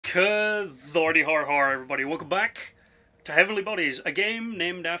Lordy har har, everybody. Welcome back to Heavenly Bodies, a game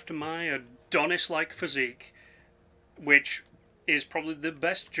named after my Adonis-like physique, which is probably the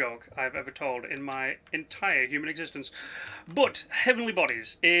best joke I've ever told in my entire human existence. But Heavenly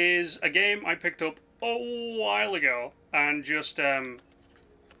Bodies is a game I picked up a while ago and just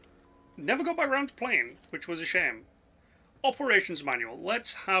never got back around to playing, which was a shame. Operations manual.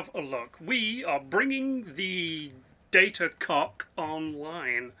 Let's have a look. We are bringing the data cock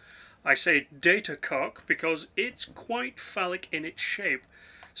online. I say data cock because it's quite phallic in its shape.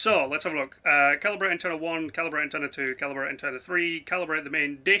 So let's have a look. Calibrate antenna 1, calibrate antenna 2, calibrate antenna 3, calibrate the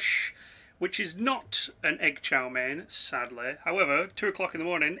main dish, which is not an egg chow mein, sadly. However, 2 o'clock in the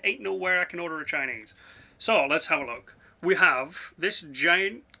morning, ain't nowhere I can order a Chinese. So let's have a look. We have this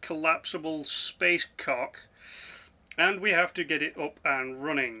giant collapsible space cock, and we have to get it up and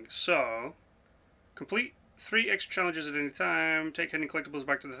running. So, complete 3 extra challenges at any time, take any collectibles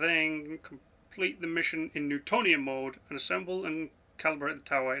back to the thing, complete the mission in Newtonian mode, and assemble and calibrate the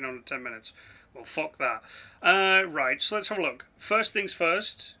tower in under 10 minutes. Well, fuck that. Right, so let's have a look. First things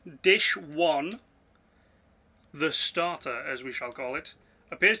first, Dish 1, the starter, as we shall call it,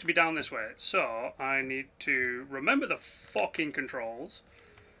 appears to be down this way. So, I need to remember the fucking controls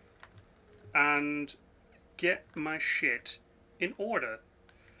and get my shit in order.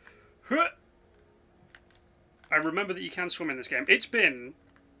 Huh. I remember that you can swim in this game. It's been,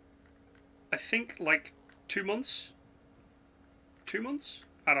 I think, like 2 months? 2 months?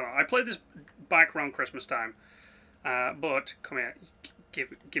 I don't know. I played this back around Christmas time. But, come here.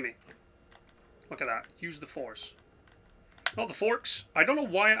 Gimme. Look at that. Use the force. Not the forks. I don't know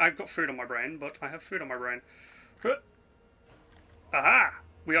why I've got food on my brain, but I have food on my brain. Huh. Aha!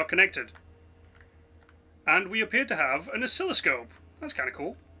 We are connected. And we appear to have an oscilloscope. That's kind of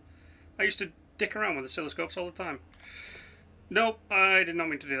cool. I used to dick around with oscilloscopes all the time. Nope, I did not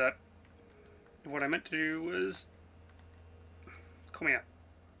mean to do that. What I meant to do was... Come here.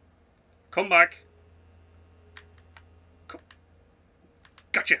 Come back. Come.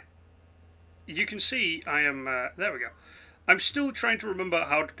 Gotcha. You can see I am... there we go. I'm still trying to remember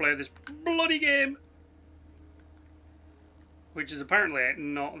how to play this bloody game. Which is apparently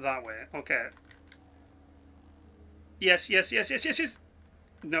not that way. Okay. Yes.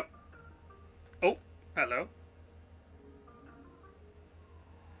 No. Oh, hello.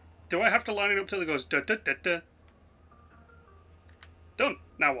 Do I have to line it up till it goes da da da da? Done.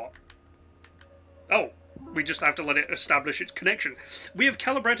 Now what? Oh, we just have to let it establish its connection. We have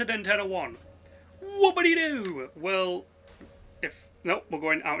calibrated antenna 1. Whoopity-doo! Well, if... Nope, we're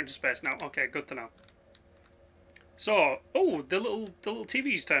going out into space now. Okay, good to know. So, oh, the little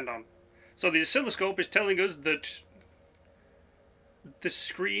TV's turned on. So the oscilloscope is telling us that the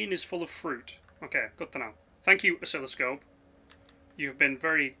screen is full of fruit. Okay, good to know. Thank you, oscilloscope. You've been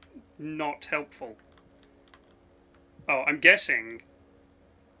very not helpful. Oh, I'm guessing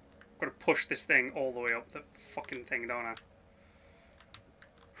I've got to push this thing all the way up the fucking thing, don't I?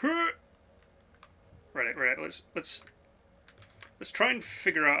 Right. Let's try and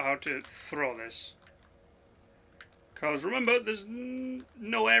figure out how to throw this. Because remember, there's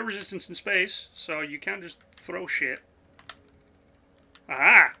no air resistance in space, so you can't just throw shit.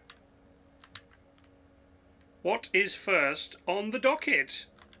 Aha! What is first on the docket?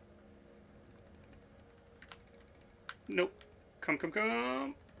 Nope. Come.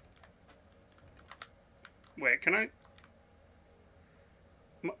 Wait, can I?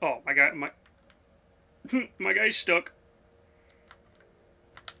 Oh, my guy, my guy's stuck.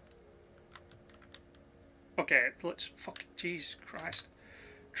 Okay, let's fucking Jesus Christ.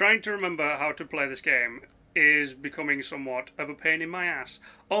 Trying to remember how to play this game is becoming somewhat of a pain in my ass.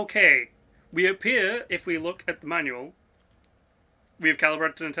 Okay. We appear, if we look at the manual, we have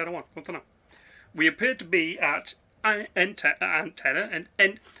calibrated antenna 1. What the no? We appear to be at antenna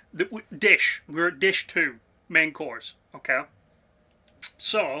and the dish. We're at dish 2, main course. Okay.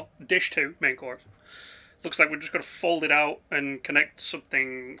 So, dish 2, main course. Looks like we're just going to fold it out and connect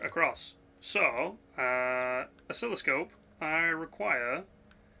something across. So, oscilloscope, I require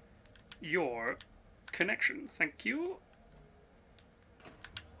your connection. Thank you.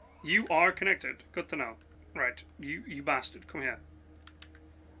 You are connected. Good to know. Right, you bastard. Come here.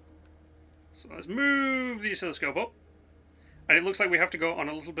 So let's move the oscilloscope up. And it looks like we have to go on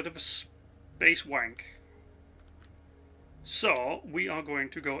a little bit of a space wank. So, we are going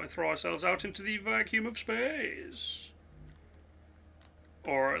to go and throw ourselves out into the vacuum of space.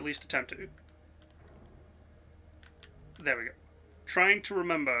 Or at least attempt to. There we go. Trying to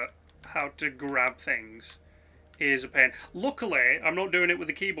remember how to grab things is a pain. Luckily, I'm not doing it with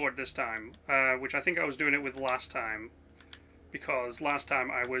the keyboard this time, which I think I was doing it with last time. because last time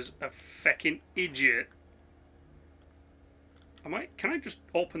I was a feckin' idiot. Can I just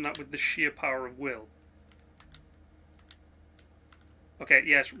open that with the sheer power of will? Okay,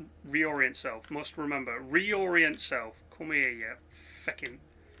 yes, reorient self. Must remember. Reorient self. Come here, you feckin'.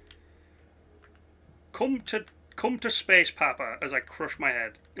 Come to space, Papa, as I crush my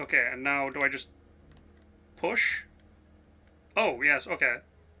head. Okay, and now do I just push? Oh, yes, okay.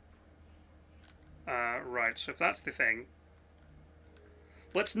 Right, so if that's the thing,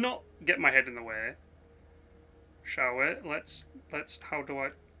 let's not get my head in the way, shall we? Let's, how do I...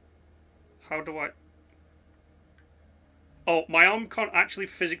 Oh, my arm can't actually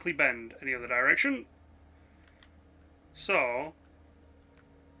physically bend any other direction. So,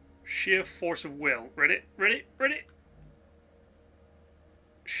 sheer force of will. Ready? Ready? Ready?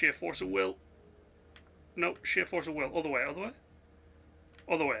 Sheer force of will. No, sheer force of will. Other way, other way.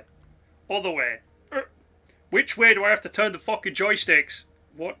 Other way. Other way. Which way do I have to turn the fucking joysticks?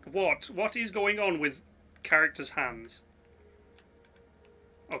 What is going on with characters' hands?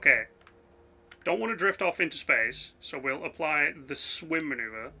 Okay. Don't want to drift off into space, so we'll apply the swim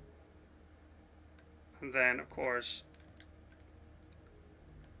maneuver. And then, of course,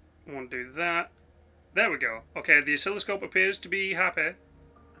 I want to do that. There we go. Okay, the oscilloscope appears to be happy.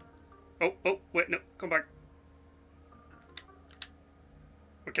 Oh, wait, no, come back.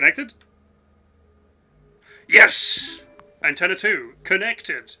 We're connected? Yes! Antenna 2,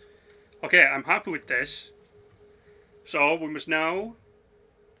 connected. Okay, I'm happy with this. So, we must now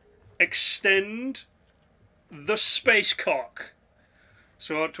extend the space cock.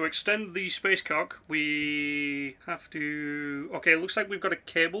 So, to extend the space cock, we have to... Okay, it looks like we've got a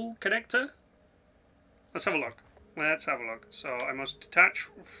cable connector. Let's have a look. Let's have a look. So, I must detach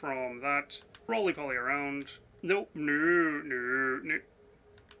from that. Roly-poly around. No, no, no, no.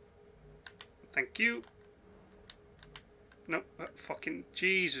 Thank you. No, fucking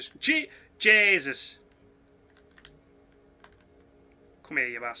Jesus. Jesus! Come here,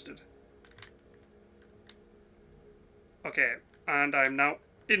 you bastard. Okay, and I'm now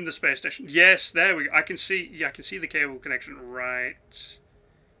in the space station. Yes, there we go. I can see the cable connection right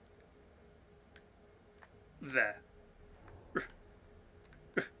there.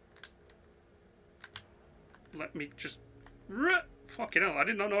 Let me just... Fucking hell, I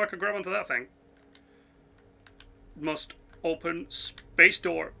did not know I could grab onto that thing. Must open space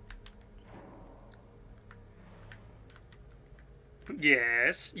door.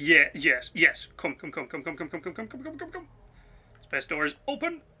 Yes, yeah, yes, yes. Come. Space door is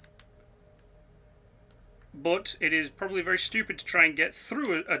open. But it is probably very stupid to try and get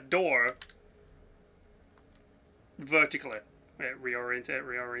through a door vertically. Wait,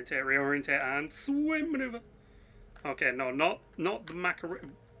 reorientate, and swim maneuver. Okay, no, not the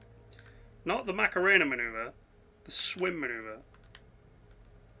Macarena maneuver. The swim maneuver.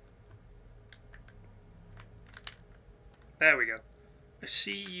 There we go. I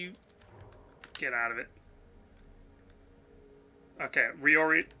see you. Get out of it. Okay,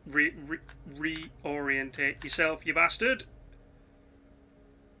 reorientate yourself, you bastard.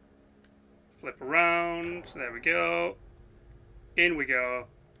 Flip around. There we go. In we go.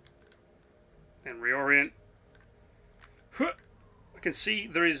 And reorient. Huh. I can see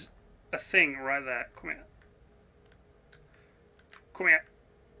there is a thing right there. Come here. Come here.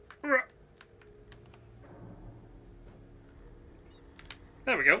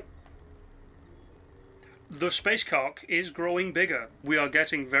 There we go. The space cock is growing bigger. We are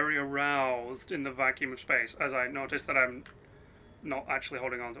getting very aroused in the vacuum of space, as I notice that I'm not actually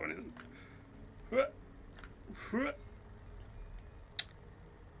holding on to anything.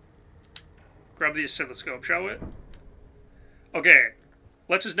 Grab the oscilloscope, shall we? Okay,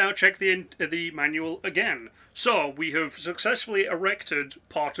 let us now check the manual again. So, we have successfully erected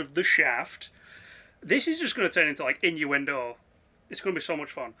part of the shaft. This is just going to turn into, like, innuendo. It's going to be so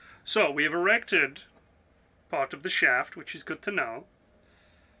much fun. So, we have erected part of the shaft, which is good to know.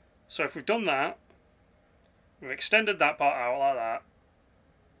 So, if we've done that, we've extended that part out like that.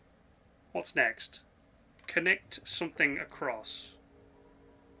 What's next? Connect something across.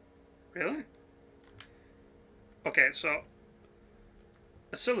 Really? Okay, so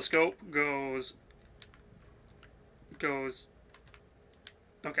oscilloscope goes. Okay,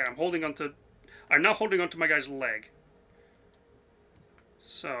 I'm now holding onto my guy's leg.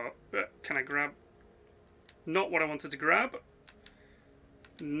 So, can I grab? Not what I wanted to grab.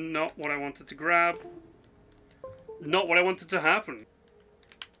 Not what I wanted to grab. Not what I wanted to happen.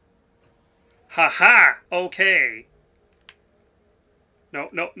 Haha! Okay. No,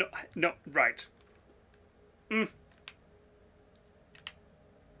 right.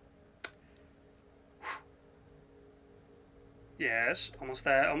 Yes, almost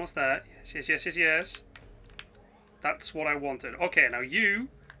there, almost there. Yes, yes, yes, yes, yes. That's what I wanted. Okay, now you.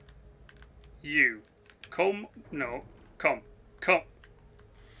 Come. No. Come. Come.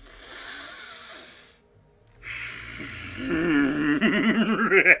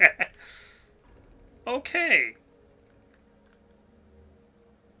 Okay.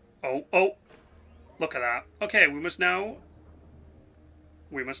 Oh, oh. Look at that. Okay, we must now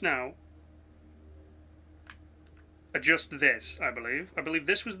adjust this, I believe. I believe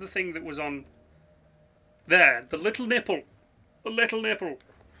this was the thing that was on there. The little nipple. The little nipple.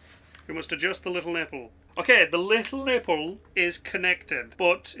 We must adjust the little nipple. Okay, the little nipple is connected,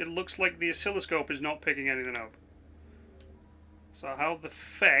 but it looks like the oscilloscope is not picking anything up. So how the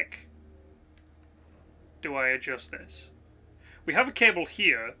feck do I adjust this? We have a cable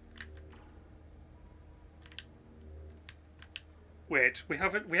here. Wait, we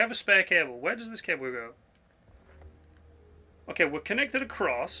have a spare cable. Where does this cable go? Okay, we're connected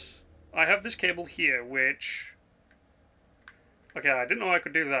across. I have this cable here, which... Okay, I didn't know I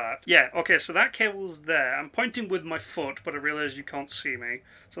could do that. Yeah, okay, so that cable's there. I'm pointing with my foot, but I realize you can't see me.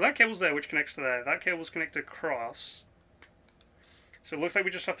 So that cable's there, which connects to there. That cable's connected across. So it looks like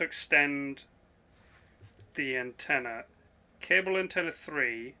we just have to extend the antenna. Cable antenna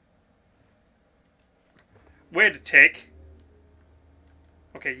 3. Wait a tick.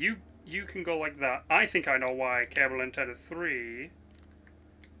 Okay, you can go like that. I think I know why cable antenna 3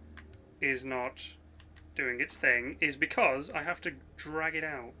 is not doing its thing, is because I have to drag it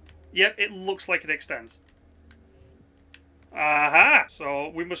out. Yep, it looks like it extends. Aha! So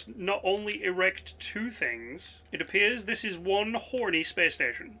we must not only erect 2 things. It appears this is one horny space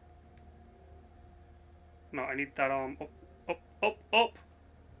station. No, I need that arm up, up, up, up.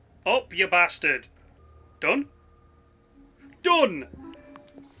 Up, you bastard. Done? Done!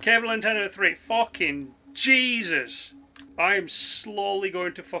 Cable antenna 3. Fucking Jesus. I am slowly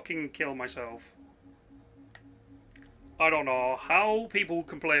going to fucking kill myself. I don't know how people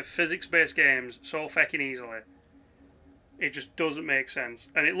can play physics-based games so fucking easily. It just doesn't make sense.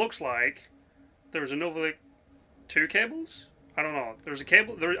 And it looks like there's another, like, 2 cables? I don't know. There's a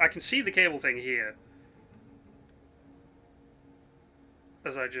cable. I can see the cable thing here.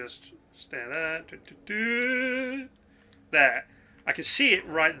 As I just stay there. There. I can see it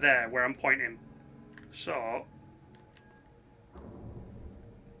right there where I'm pointing. So,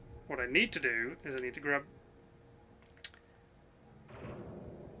 what I need to do is I need to grab...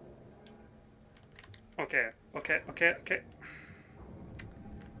 Okay.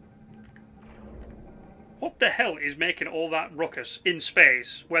 What the hell is making all that ruckus in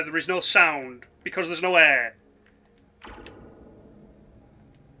space where there is no sound because there's no air?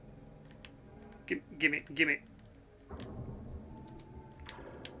 Gimme.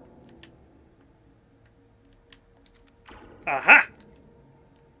 Aha!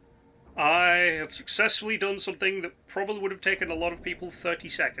 I have successfully done something that probably would have taken a lot of people 30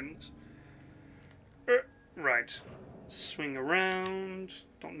 seconds. Right. Swing around.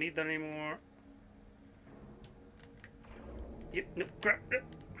 Don't need that anymore. Yep, no, grab it.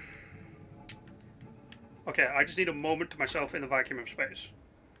 Okay, I just need a moment to myself in the vacuum of space.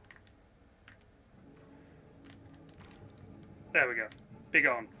 There we go. Big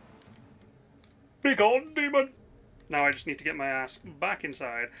on. Big on, demon! Now I just need to get my ass back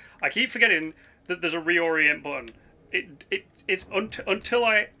inside. I keep forgetting that there's a reorient button. It's until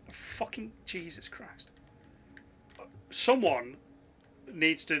I... Fucking Jesus Christ. Someone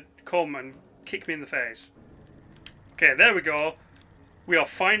needs to come and kick me in the face. Okay, there we go. We are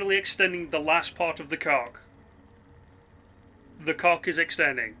finally extending the last part of the cock. The cock is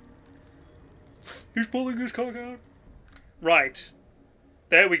extending. He's pulling his cock out. Right.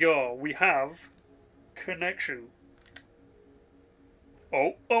 There we go. We have connection.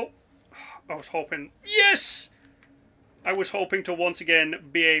 Oh. I was hoping... Yes! I was hoping to once again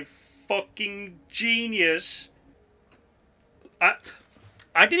be a fucking genius. I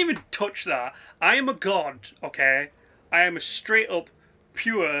didn't even touch that. I am a god, okay? I am a straight up,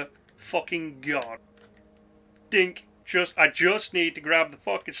 pure fucking god. Dink. I just need to grab the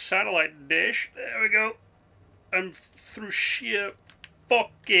fucking satellite dish. There we go. And through sheer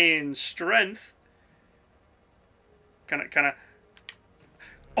fucking strength. Can I...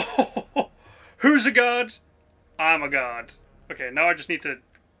 Oh! Who's a god? I'm a god. Okay, now I just need to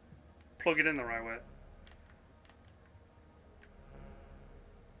plug it in the right way.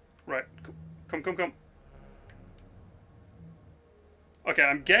 Right. Come. Okay,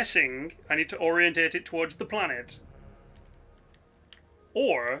 I'm guessing I need to orientate it towards the planet.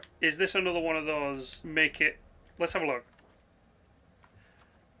 Or, is this another one of those make it... Let's have a look.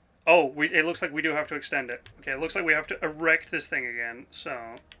 Oh, it looks like we do have to extend it. Okay, it looks like we have to erect this thing again,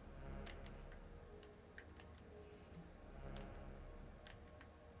 so...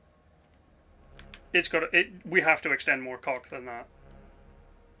 It's got to, we have to extend more cock than that.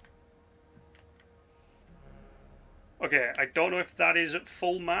 Okay, I don't know if that is at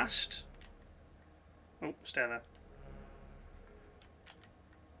full mast. Oh, stay there.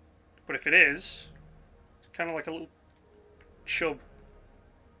 But if it is, it's kind of like a little chub.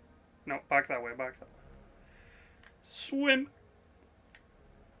 No, back that way, back that way. Swim.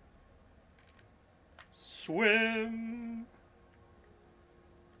 Swim.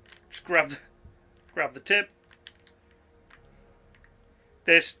 Just grab the tip.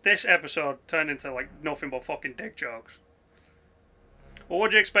 This episode turned into like nothing but fucking dick jokes. Well,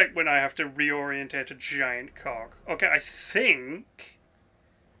 what do you expect when I have to reorientate a giant cock? Okay, I think...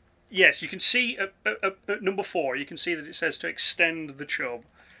 Yes, you can see at number 4, you can see that it says to extend the chub.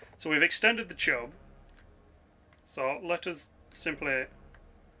 So we've extended the chub. So let us simply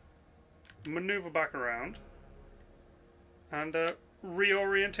maneuver back around and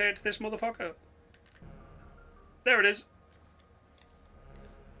reorientate this motherfucker. There it is.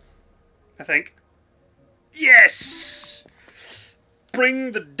 I think. Yes!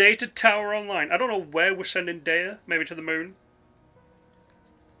 Bring the data tower online. I don't know where we're sending data. Maybe to the moon.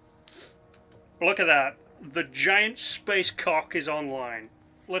 Look at that. The giant space cock is online.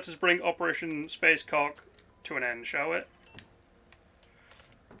 Let us bring Operation Space Cock to an end, shall we?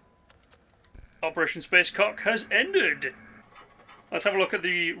 Operation Space Cock has ended. Let's have a look at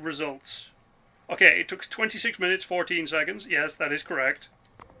the results. Okay, it took 26 minutes, 14 seconds. Yes, that is correct.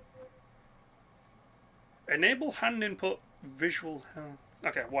 Enable hand input visual...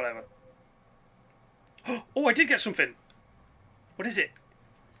 Okay, whatever. Oh, I did get something. What is it?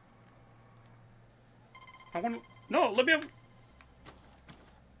 I want to... No, let me have...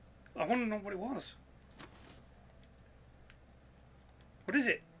 I want to know what it was. What is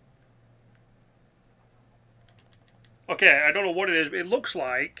it? Okay, I don't know what it is, but it looks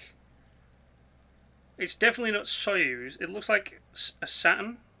like... It's definitely not Soyuz. It looks like a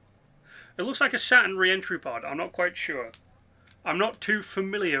Saturn. It looks like a Saturn re-entry pod. I'm not quite sure. I'm not too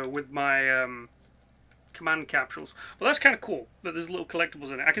familiar with my command capsules. Well, that's kind of cool that there's little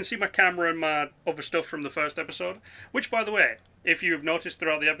collectibles in it. I can see my camera and my other stuff from the first episode. Which, by the way, if you have noticed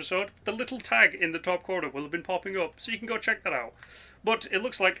throughout the episode, the little tag in the top corner will have been popping up. So you can go check that out. But it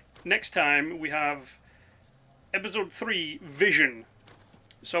looks like next time we have episode 3, Vision.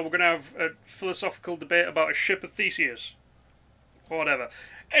 So we're going to have a philosophical debate about a ship of Theseus. Or whatever.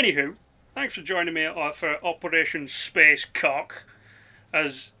 Anywho, thanks for joining me for Operation Space Cock,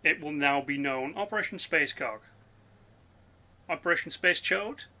 as it will now be known. Operation Space Cock. Operation Space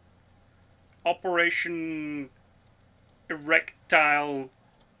Chode? Operation Erectile...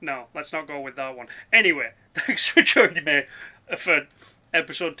 No, let's not go with that one. Anyway, thanks for joining me for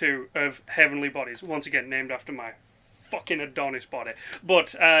episode 2 of Heavenly Bodies. Once again, named after my fucking Adonis body. But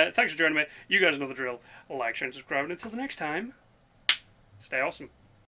thanks for joining me. You guys know the drill. Like, share, and subscribe. And until the next time, stay awesome.